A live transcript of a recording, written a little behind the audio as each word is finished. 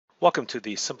Welcome to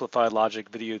the Simplified Logic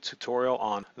video tutorial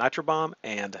on Nitro-BOM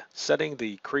and setting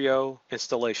the Creo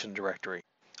installation directory.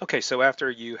 Okay, so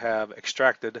after you have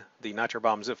extracted the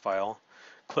Nitro-BOM zip file,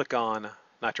 click on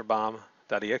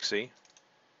nitrobom.exe and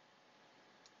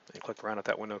click around if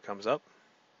that window comes up.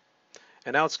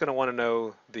 And now it's going to want to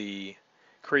know the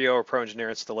Creo or Pro Engineer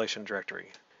installation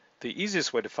directory. The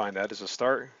easiest way to find that is to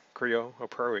start Creo or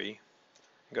Pro E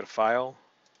and go to File,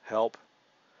 Help,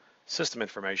 System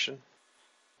Information.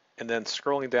 And then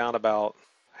scrolling down about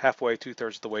halfway,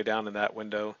 2/3 of the way down in that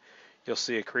window, you'll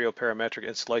see a Creo parametric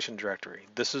installation directory.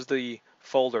 This is the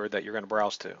folder that you're going to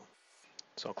browse to.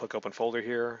 So I'll click Open Folder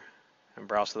here and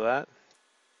browse to that.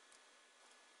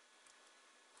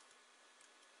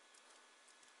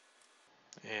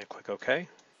 And click OK.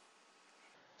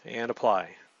 And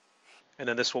Apply. And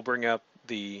then this will bring up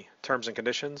the terms and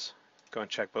conditions. Go and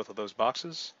check both of those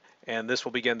boxes. And this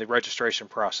will begin the registration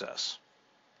process.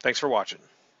 Thanks for watching.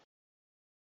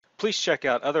 Please check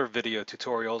out other video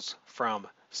tutorials from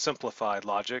Simplified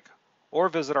Logic or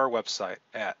visit our website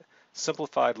at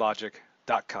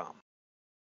simplifiedlogic.com.